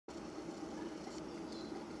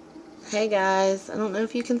Hey guys, I don't know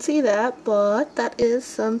if you can see that, but that is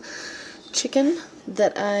some chicken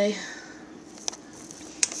that I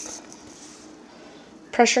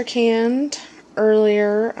pressure canned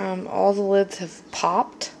earlier. All the lids have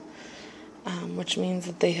popped, which means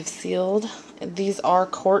that they have sealed. These are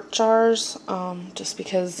quart jars, just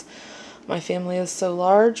because my family is so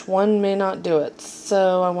large. One may not do it,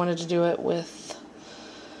 so I wanted to do it with,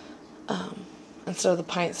 instead of the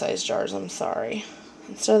pint-sized jars, I'm sorry.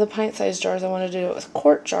 Instead of the pint-sized jars, I want to do it with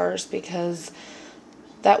quart jars because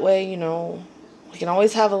that way, you know, we can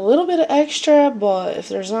always have a little bit of extra, but if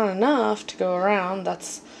there's not enough to go around,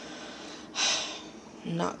 that's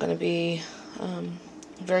not going to be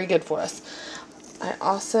very good for us. I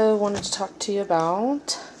also wanted to talk to you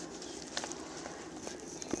about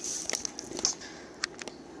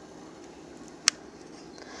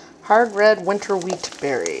hard red winter wheat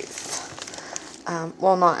berries.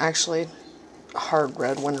 Well, not actually hard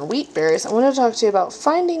red winter wheat berries. I want to talk to you about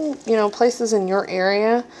finding, places in your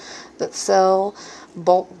area that sell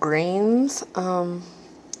bulk grains.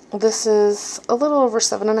 This is a little over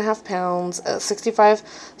 7.5 pounds at 65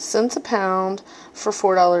 cents a pound for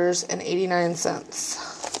 $4.89.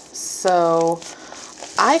 So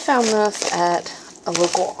I found this at a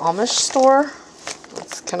local Amish store.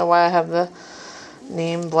 That's kind of why I have the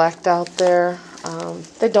name blacked out there.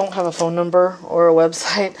 They don't have a phone number or a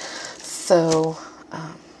website. So,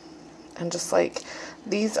 and just like,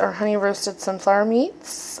 these are honey roasted sunflower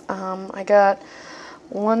meats. I got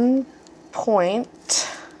 1.8,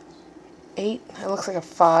 it looks like a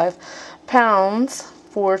 5 pounds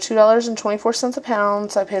for $2.24 a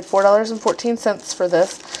pound. So I paid $4.14 for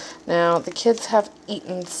this. Now, the kids have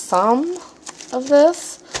eaten some of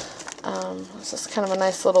this. This is kind of a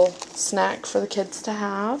nice little snack for the kids to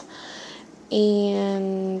have.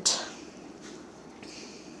 And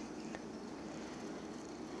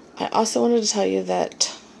I also wanted to tell you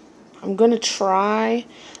that I'm going to try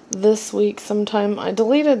this week sometime. I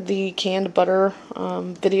deleted the canned butter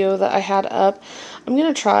video that I had up. I'm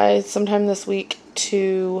going to try sometime this week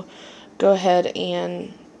to go ahead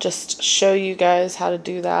and just show you guys how to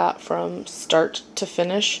do that from start to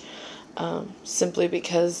finish. Simply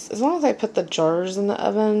because as long as I put the jars in the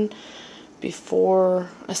oven before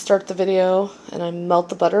I start the video and I melt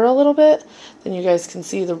the butter a little bit, then you guys can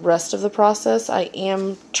see the rest of the process. I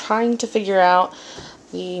am trying to figure out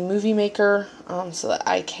the movie maker so that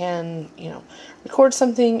I can, record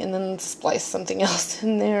something and then splice something else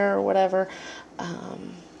in there or whatever.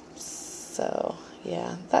 So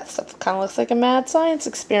yeah, that stuff kind of looks like a mad science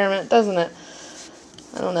experiment, doesn't it?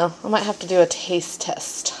 I don't know. I might have to do a taste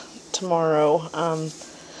test tomorrow.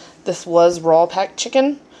 This was raw packed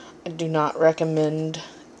chicken. I do not recommend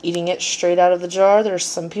eating it straight out of the jar. There's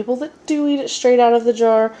some people that do eat it straight out of the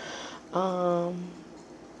jar.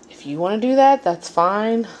 If you want to do that, that's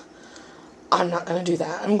fine. I'm not going to do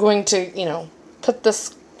that. I'm going to, put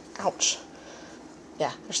this, ouch.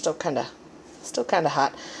 Yeah, they're still kind of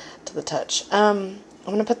hot to the touch. I'm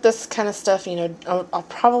going to put this kind of stuff, I'll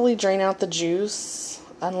probably drain out the juice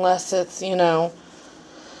unless it's,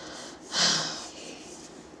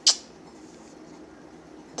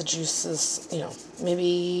 the juice is,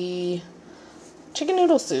 maybe chicken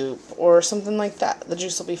noodle soup or something like that. The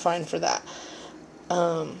juice will be fine for that.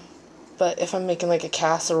 But if I'm making like a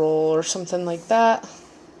casserole or something like that,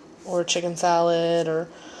 or chicken salad or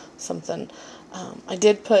something, I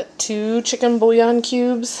did put 2 chicken bouillon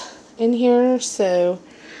cubes in here, so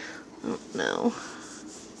I don't know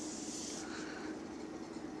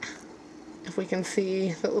if we can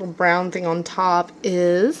see that little brown thing on top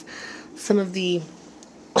is some of the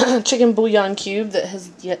chicken bouillon cube that has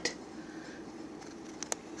yet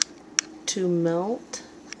to melt.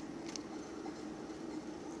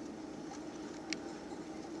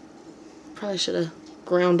 Probably should have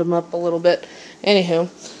ground them up a little bit. Anywho,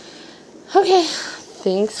 okay,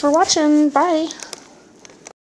 thanks for watching. Bye.